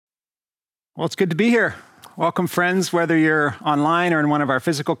Well, it's good to be here. Welcome, friends, whether you're online or in one of our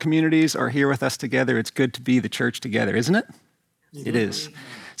physical communities or here with us together. It's good to be the church together, isn't it? It is.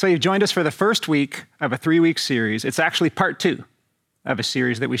 So you've joined us for the first week of a 3-week series. It's actually part 2 of a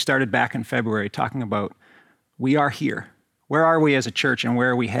series that we started back in February talking about we are here. Where are we as a church and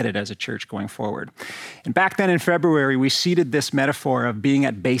where are we headed as a church going forward? And back then in February, we seeded this metaphor of being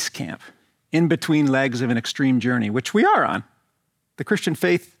at base camp, in between legs of an extreme journey, which we are on. The Christian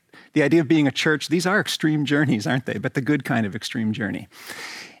faith, the idea of being a church, these are extreme journeys, aren't they? But the good kind of extreme journey.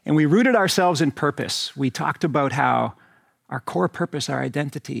 And we rooted ourselves in purpose. We talked about how our core purpose, our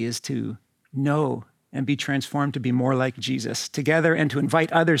identity is to know and be transformed to be more like Jesus together and to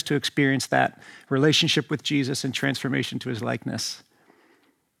invite others to experience that relationship with Jesus and transformation to his likeness.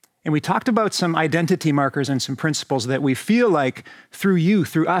 And we talked about some identity markers and some principles that we feel like through you,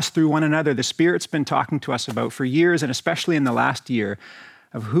 through us, through one another, the Spirit's been talking to us about for years, and especially in the last year,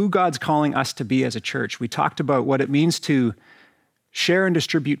 of who God's calling us to be as a church. We talked about what it means to share and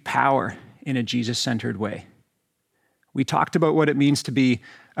distribute power in a Jesus-centered way. We talked about what it means to be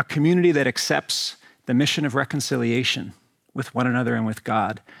a community that accepts the mission of reconciliation with one another and with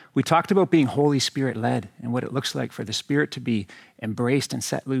God. We talked about being Holy Spirit-led and what it looks like for the Spirit to be embraced and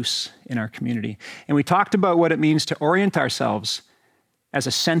set loose in our community. And we talked about what it means to orient ourselves as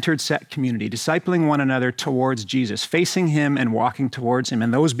a centered set community, discipling one another towards Jesus, facing him and walking towards him,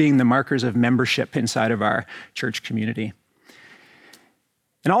 and those being the markers of membership inside of our church community.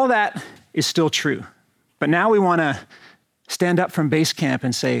 And all that is still true. But now we want to stand up from base camp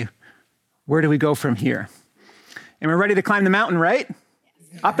and say, where do we go from here? And we're ready to climb the mountain, right?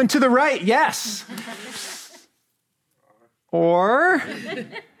 Up and to the right, yes. Or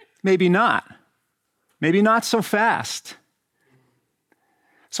maybe not. Maybe not so fast.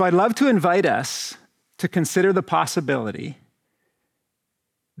 So I'd love to invite us to consider the possibility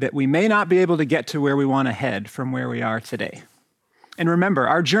that we may not be able to get to where we want to head from where we are today. And remember,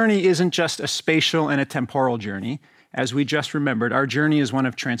 our journey isn't just a spatial and a temporal journey. As we just remembered, our journey is one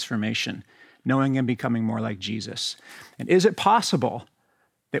of transformation, knowing and becoming more like Jesus. And is it possible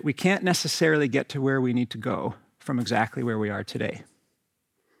that we can't necessarily get to where we need to go from exactly where we are today?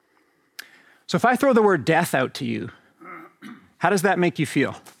 So if I throw the word death out to you, how does that make you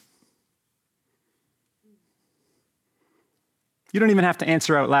feel? You don't even have to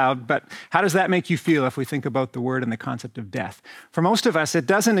answer out loud, but how does that make you feel if we think about the word and the concept of death? For most of us, it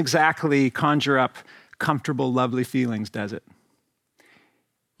doesn't exactly conjure up comfortable, lovely feelings, does it?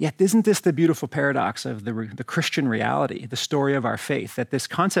 Yet isn't this the beautiful paradox of the Christian reality, the story of our faith, that this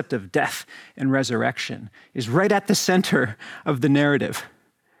concept of death and resurrection is right at the center of the narrative?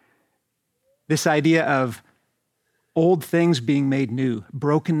 This idea of old things being made new,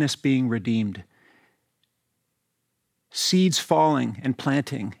 brokenness being redeemed, seeds falling and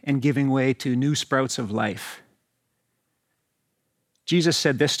planting and giving way to new sprouts of life. Jesus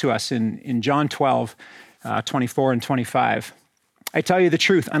said this to us in John 12, 24 and 25. I tell you the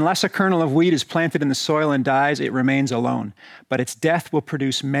truth, unless a kernel of wheat is planted in the soil and dies, it remains alone. But its death will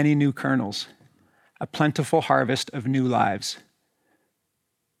produce many new kernels, a plentiful harvest of new lives.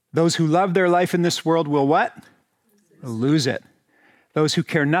 Those who love their life in this world will what? Will lose it. Those who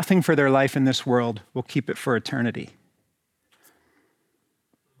care nothing for their life in this world will keep it for eternity.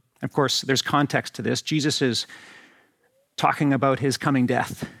 Of course, there's context to this. Jesus is talking about his coming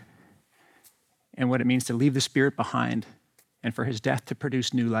death and what it means to leave the Spirit behind and for his death to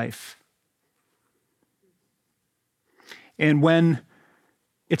produce new life. And when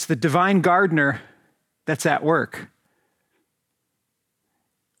it's the divine gardener that's at work,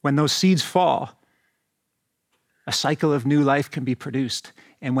 when those seeds fall, a cycle of new life can be produced.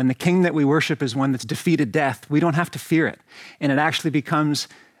 And when the king that we worship is one that's defeated death, we don't have to fear it. And it actually becomes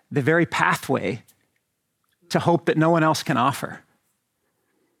the very pathway to hope that no one else can offer.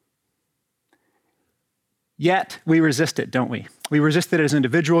 Yet we resist it, don't we? We resist it as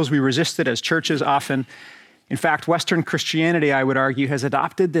individuals. We resist it as churches often. In fact, Western Christianity, I would argue, has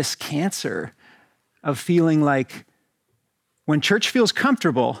adopted this cancer of feeling like when church feels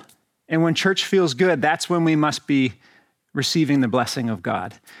comfortable and when church feels good, that's when we must be receiving the blessing of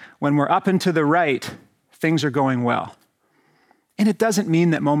God. When we're up and to the right, things are going well. And it doesn't mean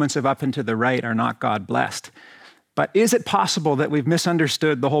that moments of up and to the right are not God blessed. But is it possible that we've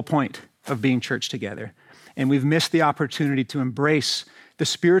misunderstood the whole point of being church together? And we've missed the opportunity to embrace the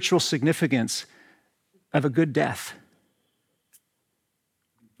spiritual significance of a good death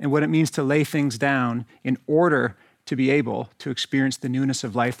and what it means to lay things down in order to be able to experience the newness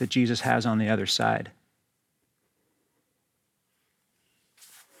of life that Jesus has on the other side.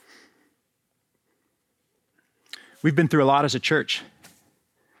 We've been through a lot as a church.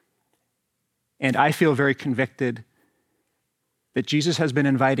 And I feel very convicted that Jesus has been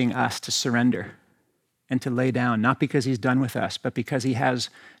inviting us to surrender and to lay down, not because he's done with us, but because he has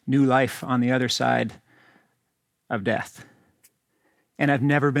new life on the other side of death. And I've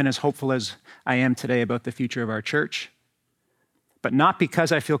never been as hopeful as I am today about the future of our church, but not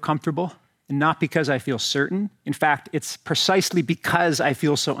because I feel comfortable and not because I feel certain. In fact, it's precisely because I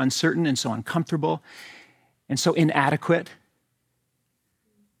feel so uncertain and so uncomfortable and so inadequate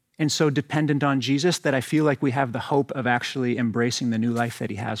and so dependent on Jesus that I feel like we have the hope of actually embracing the new life that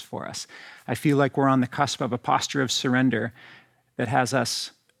he has for us. I feel like we're on the cusp of a posture of surrender that has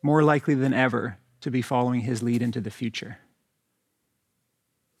us more likely than ever to be following his lead into the future.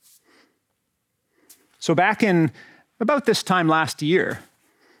 So back in about this time last year,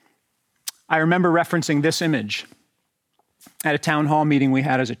 I remember referencing this image at a town hall meeting we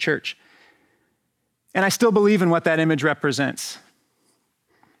had as a church. And I still believe in what that image represents.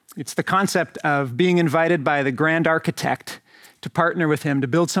 It's the concept of being invited by the grand architect to partner with him to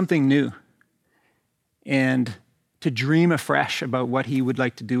build something new and to dream afresh about what he would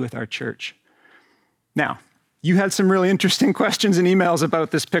like to do with our church. Now, you had some really interesting questions and emails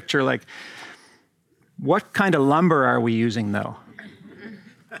about this picture, like, what kind of lumber are we using, though?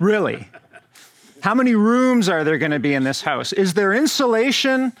 Really? How many rooms are there going to be in this house? Is there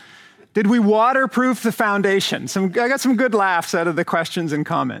insulation? Did we waterproof the foundation? I got some good laughs out of the questions and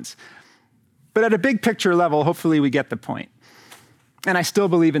comments. But at a big picture level, hopefully we get the point. And I still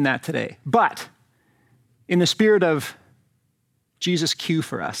believe in that today. But in the spirit of Jesus' cue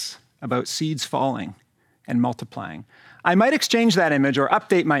for us about seeds falling and multiplying, I might exchange that image or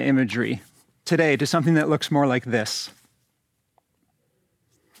update my imagery today to something that looks more like this.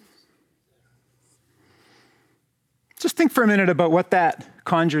 Just think for a minute about what that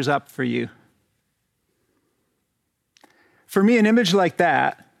conjures up for you. For me, an image like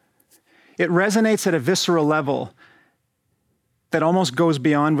that, it resonates at a visceral level that almost goes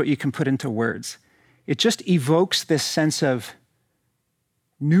beyond what you can put into words. It just evokes this sense of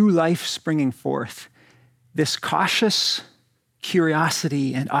new life springing forth, this cautious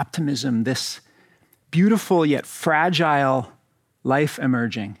curiosity and optimism, this beautiful yet fragile life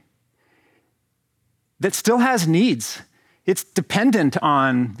emerging that still has needs. It's dependent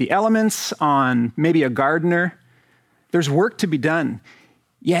on the elements, on maybe a gardener. There's work to be done,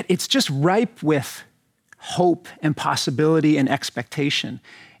 yet it's just ripe with hope and possibility and expectation.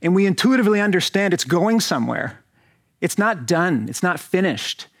 And we intuitively understand it's going somewhere. It's not done. It's not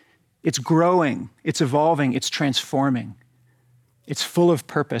finished. It's growing. It's evolving. It's transforming. It's full of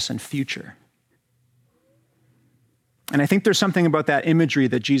purpose and future. And I think there's something about that imagery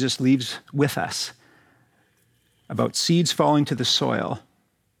that Jesus leaves with us about seeds falling to the soil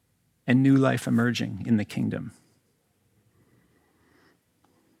and new life emerging in the kingdom.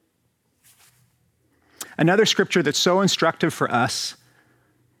 Another scripture that's so instructive for us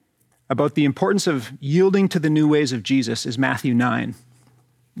about the importance of yielding to the new ways of Jesus is Matthew 9.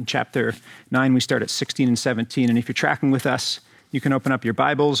 In chapter 9, we start at 16 and 17. And if you're tracking with us, you can open up your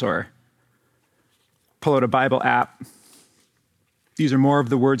Bibles or pull out a Bible app. These are more of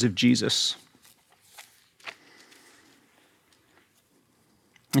the words of Jesus.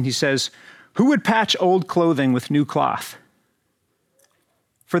 And he says, "Who would patch old clothing with new cloth?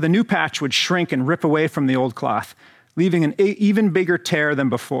 For the new patch would shrink and rip away from the old cloth, leaving an even bigger tear than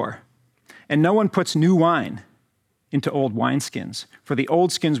before. And no one puts new wine into old wineskins, for the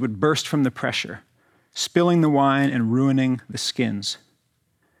old skins would burst from the pressure, spilling the wine and ruining the skins.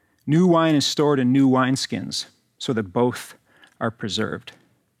 New wine is stored in new wineskins, so that both are preserved."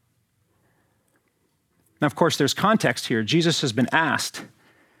 Now, of course, there's context here. Jesus has been asked,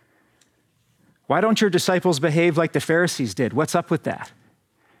 "Why don't your disciples behave like the Pharisees did? What's up with that?"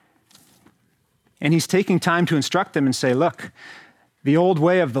 And he's taking time to instruct them and say, look, the old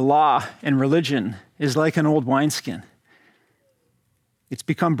way of the law and religion is like an old wineskin. It's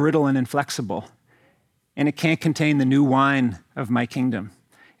become brittle and inflexible, and it can't contain the new wine of my kingdom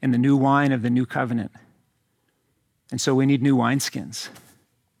and the new wine of the new covenant. And so we need new wineskins.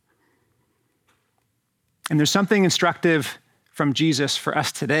 And there's something instructive from Jesus for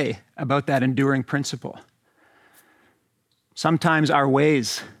us today about that enduring principle. Sometimes our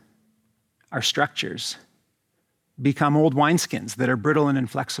ways, our structures, become old wineskins that are brittle and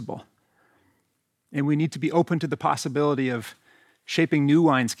inflexible. And we need to be open to the possibility of shaping new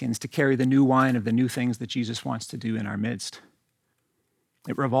wineskins to carry the new wine of the new things that Jesus wants to do in our midst.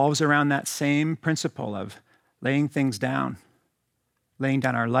 It revolves around that same principle of laying things down, laying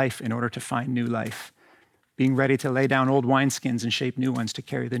down our life in order to find new life, being ready to lay down old wineskins and shape new ones to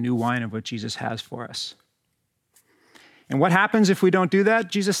carry the new wine of what Jesus has for us. And what happens if we don't do that,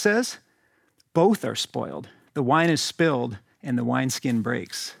 Jesus says? both are spoiled. The wine is spilled and the wineskin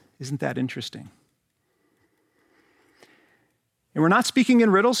breaks. Isn't that interesting? And we're not speaking in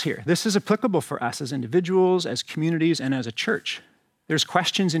riddles here. This is applicable for us as individuals, as communities, and as a church. There's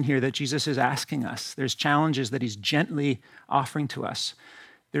questions in here that Jesus is asking us. There's challenges that he's gently offering to us.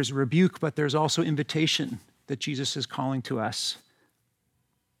 There's rebuke, but there's also invitation that Jesus is calling to us.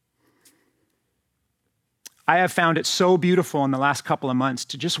 I have found it so beautiful in the last couple of months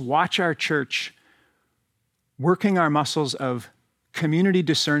to just watch our church working our muscles of community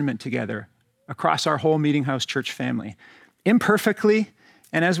discernment together across our whole Meeting House church family. Imperfectly,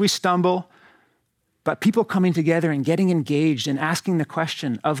 and as we stumble, but people coming together and getting engaged and asking the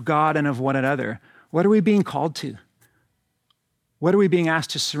question of God and of one another. What are we being called to? What are we being asked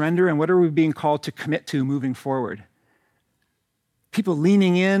to surrender, and what are we being called to commit to moving forward? People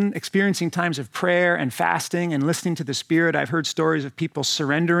leaning in, experiencing times of prayer and fasting and listening to the Spirit. I've heard stories of people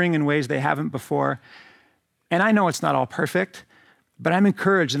surrendering in ways they haven't before. And I know it's not all perfect, but I'm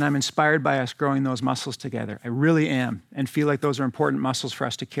encouraged and I'm inspired by us growing those muscles together. I really am, and feel like those are important muscles for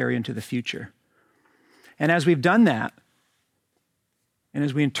us to carry into the future. And as we've done that, and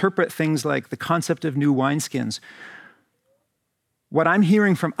as we interpret things like the concept of new wineskins, what I'm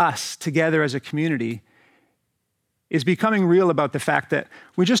hearing from us together as a community is becoming real about the fact that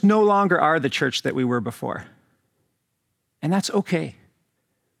we just no longer are the church that we were before. And that's okay.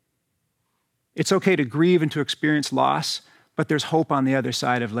 It's okay to grieve and to experience loss, but there's hope on the other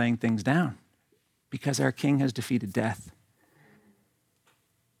side of laying things down because our King has defeated death.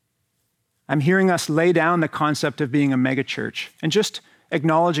 I'm hearing us lay down the concept of being a megachurch and just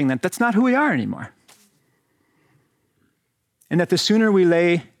acknowledging that that's not who we are anymore. And that the sooner we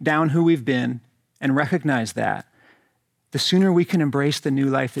lay down who we've been and recognize that, the sooner we can embrace the new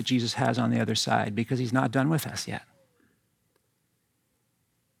life that Jesus has on the other side, because he's not done with us yet.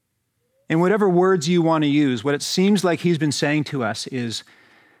 And whatever words you want to use, what it seems like he's been saying to us is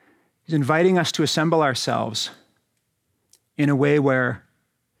he's inviting us to assemble ourselves in a way where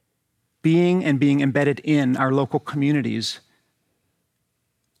being embedded in our local communities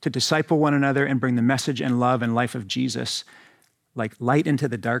to disciple one another and bring the message and love and life of Jesus like light into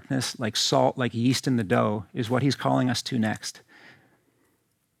the darkness, like salt, like yeast in the dough, is what he's calling us to next.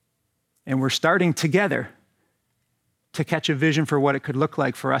 And we're starting together to catch a vision for what it could look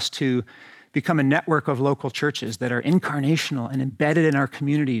like for us to become a network of local churches that are incarnational and embedded in our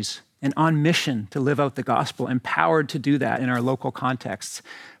communities and on mission to live out the gospel, empowered to do that in our local contexts,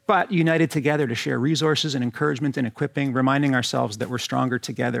 but united together to share resources and encouragement and equipping, reminding ourselves that we're stronger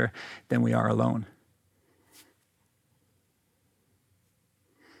together than we are alone.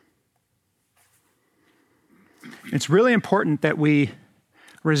 It's really important that we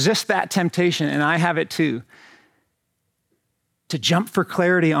resist that temptation, and I have it too, to jump for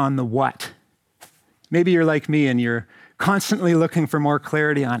clarity on the what. Maybe you're like me and you're constantly looking for more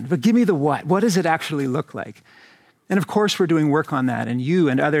clarity on, but give me the what. What does it actually look like? And of course, we're doing work on that, and you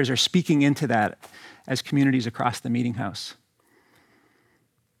and others are speaking into that as communities across the Meeting House.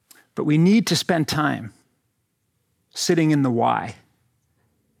 But we need to spend time sitting in the why.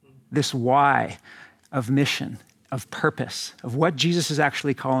 This why of mission, of purpose, of what Jesus is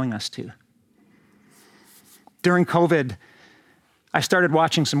actually calling us to. During COVID, I started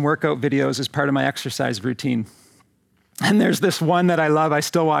watching some workout videos as part of my exercise routine. And there's this one that I love, I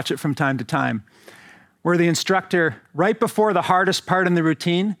still watch it from time to time, where the instructor, right before the hardest part in the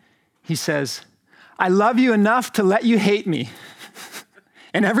routine, he says, "I love you enough to let you hate me."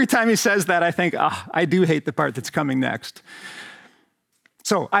 And every time he says that, I think, I do hate the part that's coming next.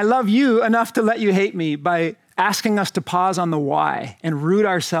 So I love you enough to let you hate me by asking us to pause on the why and root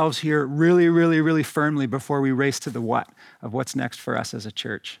ourselves here really, really, really firmly before we race to the what of what's next for us as a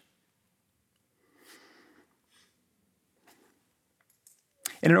church.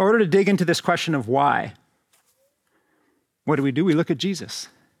 And in order to dig into this question of why, what do? We look at Jesus.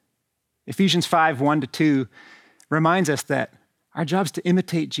 Ephesians 5, 1-2 reminds us that our job is to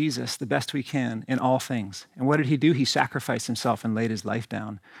imitate Jesus the best we can in all things. And what did he do? He sacrificed himself and laid his life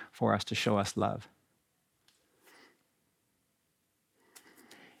down for us to show us love.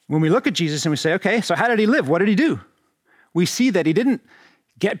 When we look at Jesus and we say, okay, so how did he live? What did he do? We see that he didn't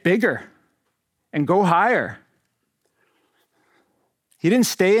get bigger and go higher. He didn't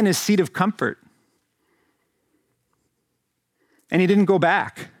stay in his seat of comfort. And he didn't go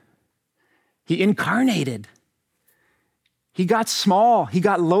back. He incarnated. He got small. He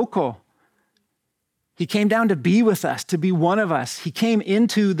got local. He came down to be with us, to be one of us. He came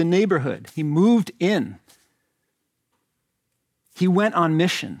into the neighborhood. He moved in. He went on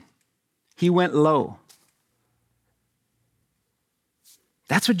mission. He went low.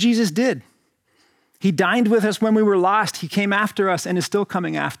 That's what Jesus did. He dined with us when we were lost. He came after us and is still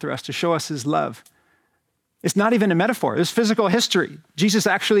coming after us to show us his love. It's not even a metaphor. It's physical history. Jesus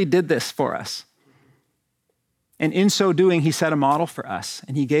actually did this for us. And in so doing, he set a model for us,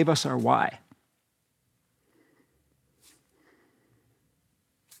 and he gave us our why.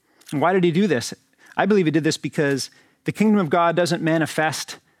 And why did he do this? I believe he did this because the kingdom of God doesn't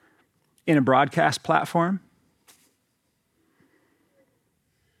manifest in a broadcast platform.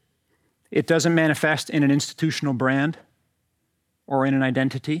 It doesn't manifest in an institutional brand or in an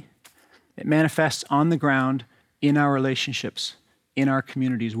identity. It manifests on the ground in our relationships, in our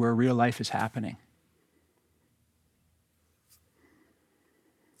communities where real life is happening.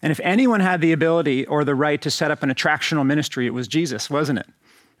 And if anyone had the ability or the right to set up an attractional ministry, it was Jesus, wasn't it?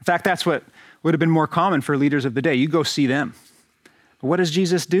 In fact, that's what would have been more common for leaders of the day. You go see them. But what does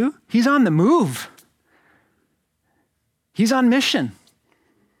Jesus do? He's on the move. He's on mission.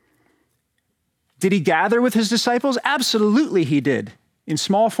 Did he gather with his disciples? Absolutely he did, in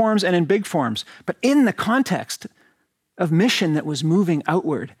small forms and in big forms, but in the context of mission that was moving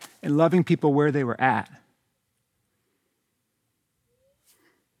outward and loving people where they were at.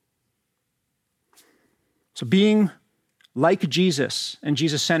 So being like Jesus and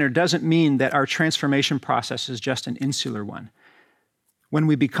Jesus-centered doesn't mean that our transformation process is just an insular one. When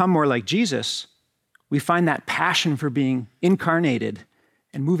we become more like Jesus, we find that passion for being incarnated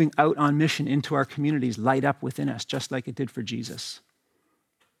and moving out on mission into our communities light up within us, just like it did for Jesus.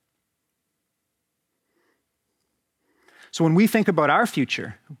 So when we think about our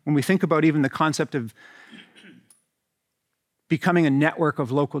future, when we think about even the concept of becoming a network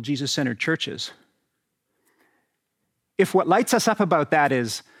of local Jesus-centered churches, if what lights us up about that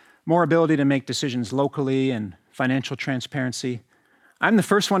is more ability to make decisions locally and financial transparency, I'm the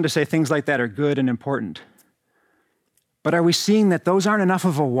first one to say things like that are good and important. But are we seeing that those aren't enough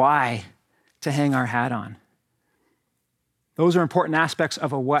of a why to hang our hat on? Those are important aspects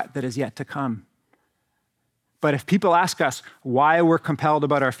of a what that is yet to come. But if people ask us why we're compelled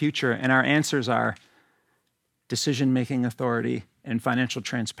about our future, and our answers are decision-making authority and financial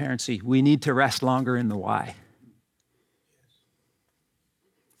transparency, we need to rest longer in the why.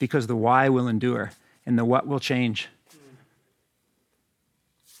 Because the why will endure and the what will change.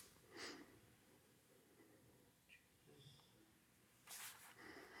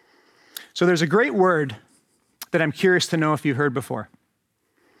 So there's a great word that I'm curious to know if you've heard before.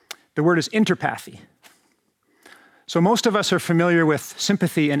 The word is interpathy. So most of us are familiar with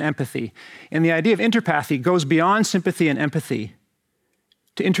sympathy and empathy. And the idea of interpathy goes beyond sympathy and empathy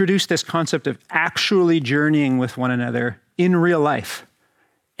to introduce this concept of actually journeying with one another in real life,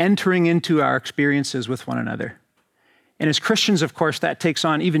 entering into our experiences with one another. And as Christians, of course, that takes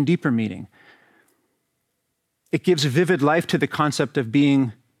on even deeper meaning. It gives vivid life to the concept of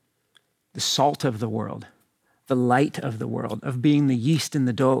being the salt of the world, the light of the world, of being the yeast in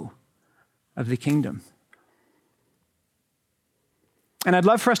the dough of the kingdom. And I'd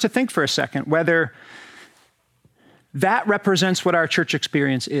love for us to think for a second whether that represents what our church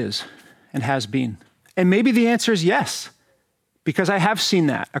experience is and has been. And maybe the answer is yes, because I have seen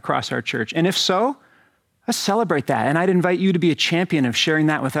that across our church. And if so, let's celebrate that. And I'd invite you to be a champion of sharing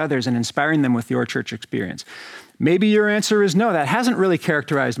that with others and inspiring them with your church experience. Maybe your answer is no, that hasn't really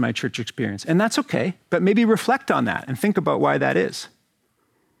characterized my church experience. And that's okay, but maybe reflect on that and think about why that is.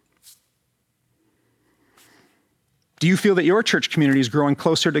 Do you feel that your church community is growing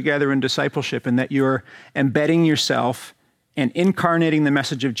closer together in discipleship and that you're embedding yourself and incarnating the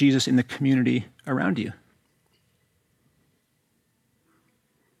message of Jesus in the community around you?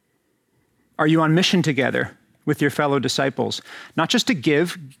 Are you on mission together with your fellow disciples? Not just to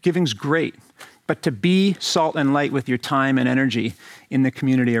give, giving's great, but to be salt and light with your time and energy in the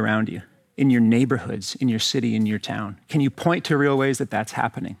community around you, in your neighborhoods, in your city, in your town. Can you point to real ways that that's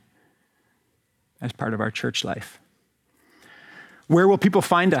happening as part of our church life? Where will people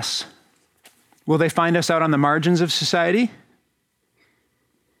find us? Will they find us out on the margins of society?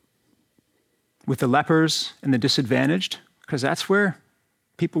 With the lepers and the disadvantaged? Because that's where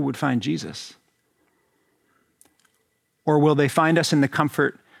people would find Jesus. Or will they find us in the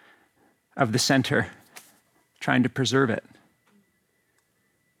comfort of the center, trying to preserve it?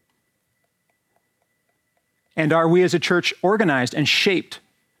 And are we as a church organized and shaped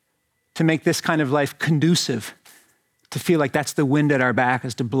to make this kind of life conducive, to feel like that's the wind at our back,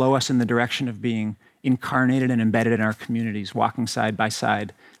 is to blow us in the direction of being incarnated and embedded in our communities, walking side by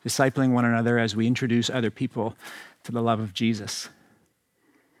side, discipling one another as we introduce other people to the love of Jesus?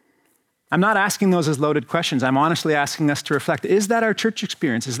 I'm not asking those as loaded questions. I'm honestly asking us to reflect. Is that our church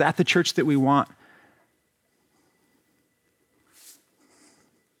experience? Is that the church that we want?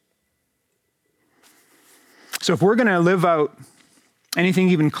 So if we're going to live out anything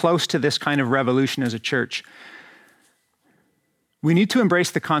even close to this kind of revolution as a church, we need to embrace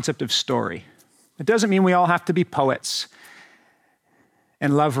the concept of story. It doesn't mean we all have to be poets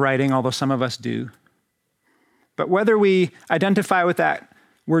and love writing, although some of us do. But whether we identify with that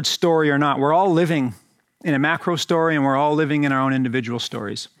word story or not, we're all living in a macro story and we're all living in our own individual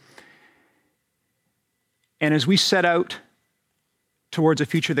stories. And as we set out towards a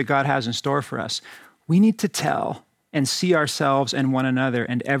future that God has in store for us, we need to tell and see ourselves and one another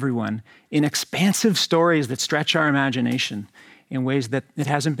and everyone in expansive stories that stretch our imagination in ways that it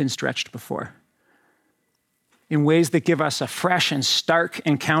hasn't been stretched before, in ways that give us a fresh and stark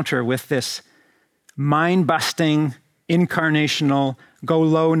encounter with this mind-busting, incarnational, go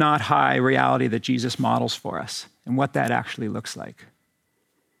low, not high reality that Jesus models for us and what that actually looks like.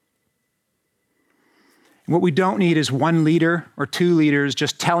 What we don't need is one leader or two leaders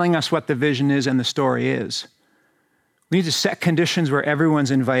just telling us what the vision is and the story is. We need to set conditions where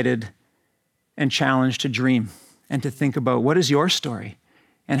everyone's invited and challenged to dream and to think about what is your story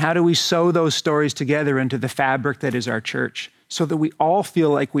and how do we sew those stories together into the fabric that is our church so that we all feel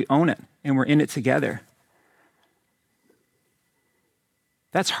like we own it and we're in it together.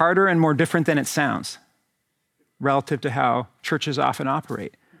 That's harder and more different than it sounds relative to how churches often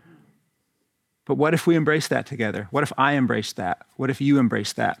operate. But what if we embrace that together? What if I embrace that? What if you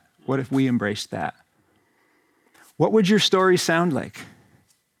embrace that? What if we embrace that? What would your story sound like?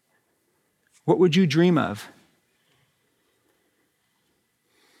 What would you dream of?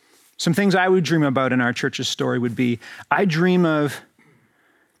 Some things I would dream about in our church's story would be, I dream of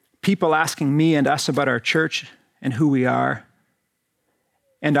people asking me and us about our church and who we are,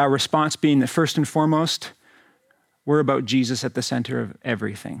 and our response being that first and foremost, we're about Jesus at the center of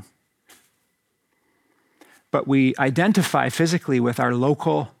everything. But we identify physically with our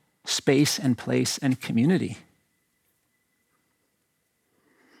local space and place and community.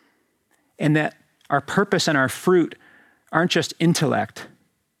 And that our purpose and our fruit aren't just intellect,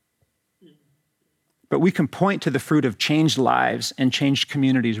 but we can point to the fruit of changed lives and changed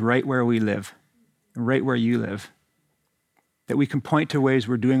communities right where we live, right where you live. That we can point to ways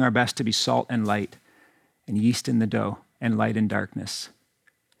we're doing our best to be salt and light, and yeast in the dough, and light in darkness.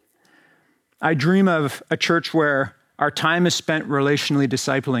 I dream of a church where our time is spent relationally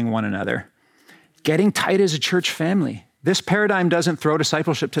discipling one another, getting tight as a church family. This paradigm doesn't throw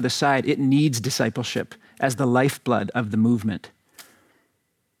discipleship to the side. It needs discipleship as the lifeblood of the movement,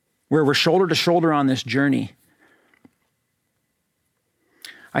 where we're shoulder to shoulder on this journey.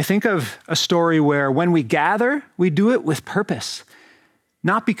 I think of a story where when we gather, we do it with purpose.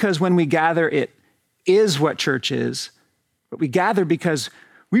 Not because when we gather, it is what church is, but we gather because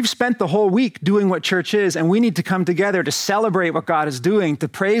we've spent the whole week doing what church is, and we need to come together to celebrate what God is doing, to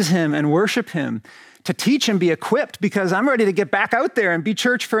praise him and worship him, to teach and be equipped, because I'm ready to get back out there and be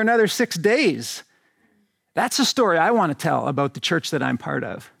church for another 6 days. That's a story I want to tell about the church that I'm part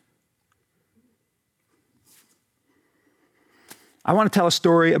of. I want to tell a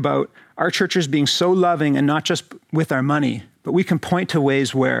story about our churches being so loving, and not just with our money, but we can point to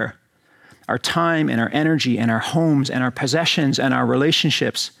ways where our time and our energy and our homes and our possessions and our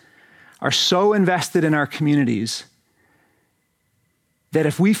relationships are so invested in our communities that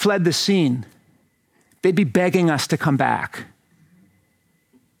if we fled the scene, they'd be begging us to come back,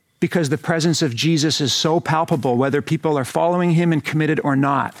 because the presence of Jesus is so palpable, whether people are following him and committed or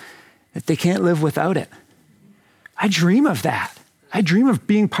not, that they can't live without it. I dream of that. I dream of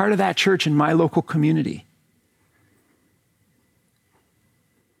being part of that church in my local community.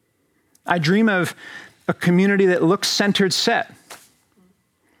 I dream of a community that looks centered set,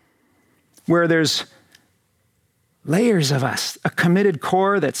 where there's layers of us, a committed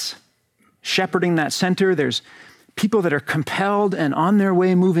core that's shepherding that center. There's people that are compelled and on their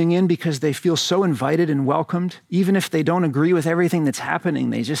way moving in because they feel so invited and welcomed. Even if they don't agree with everything that's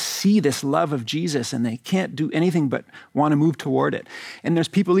happening, they just see this love of Jesus and they can't do anything but want to move toward it. And there's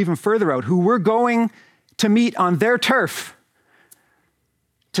people even further out who we're going to meet on their turf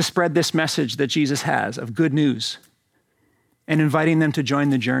to spread this message that Jesus has of good news and inviting them to join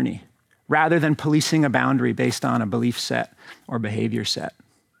the journey rather than policing a boundary based on a belief set or behavior set.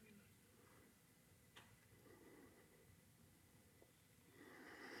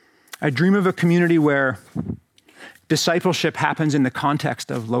 I dream of a community where discipleship happens in the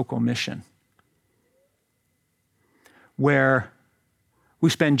context of local mission, where we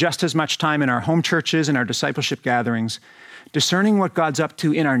spend just as much time in our home churches and our discipleship gatherings discerning what God's up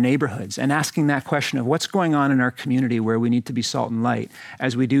to in our neighborhoods and asking that question of what's going on in our community where we need to be salt and light,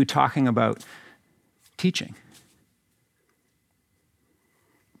 as we do talking about teaching.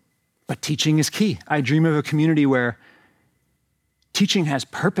 But teaching is key. I dream of a community where teaching has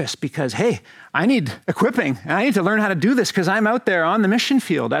purpose because, hey, I need equipping. And I need to learn how to do this because I'm out there on the mission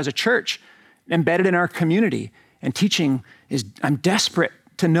field as a church embedded in our community. And teaching I'm desperate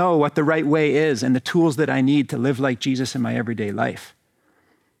to know what the right way is and the tools that I need to live like Jesus in my everyday life.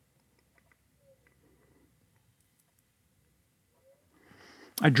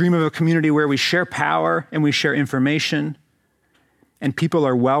 I dream of a community where we share power and we share information and people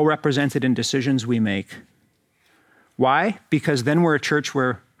are well represented in decisions we make. Why? Because then we're a church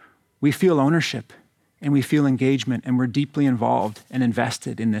where we feel ownership and we feel engagement and we're deeply involved and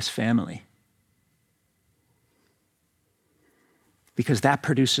invested in this family. Because that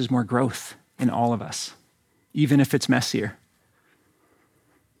produces more growth in all of us, even if it's messier.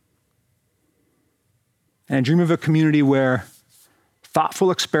 And I dream of a community where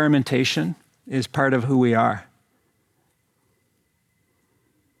thoughtful experimentation is part of who we are.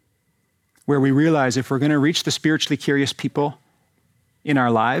 Where we realize if we're going to reach the spiritually curious people in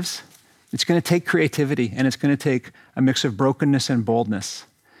our lives, it's going to take creativity and it's going to take a mix of brokenness and boldness.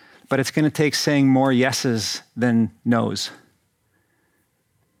 But it's going to take saying more yeses than nos.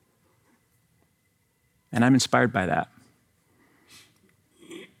 And I'm inspired by that.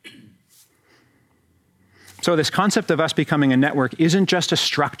 So this concept of us becoming a network isn't just a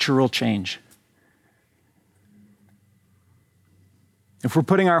structural change. If we're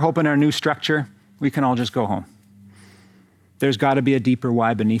putting our hope in our new structure, we can all just go home. There's got to be a deeper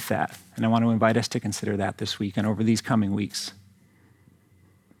why beneath that. And I want to invite us to consider that this week and over these coming weeks.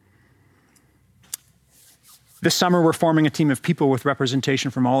 This summer, we're forming a team of people with representation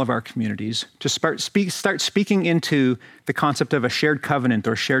from all of our communities to start speaking into the concept of a shared covenant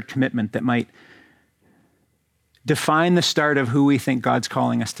or shared commitment that might define the start of who we think God's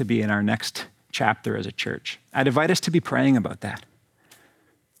calling us to be in our next chapter as a church. I'd invite us to be praying about that,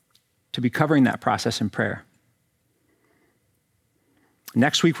 to be covering that process in prayer.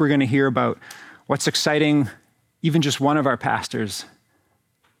 Next week, we're going to hear about what's exciting, even just one of our pastors,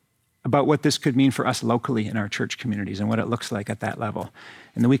 about what this could mean for us locally in our church communities and what it looks like at that level.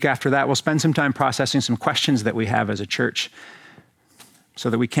 And the week after that, we'll spend some time processing some questions that we have as a church so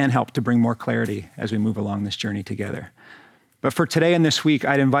that we can help to bring more clarity as we move along this journey together. But for today and this week,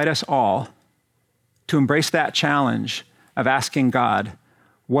 I'd invite us all to embrace that challenge of asking God,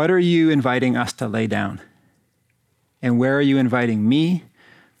 what are you inviting us to lay down? And where are you inviting me,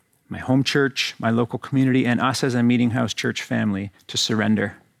 my home church, my local community, and us as a Meeting House church family to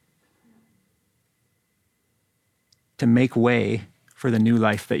surrender? To make way for the new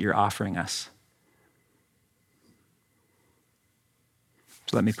life that you're offering us.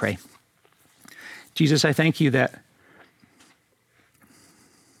 So let me pray. Jesus, I thank you that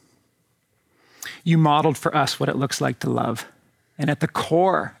you modeled for us what it looks like to love. And at the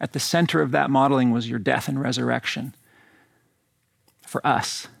core, at the center of that modeling was your death and resurrection for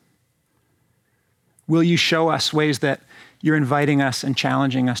us. Will you show us ways that you're inviting us and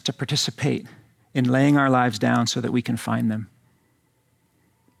challenging us to participate in laying our lives down so that we can find them?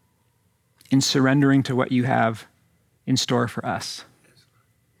 In surrendering to what you have in store for us.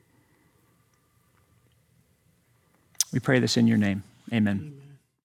 We pray this in your name. Amen.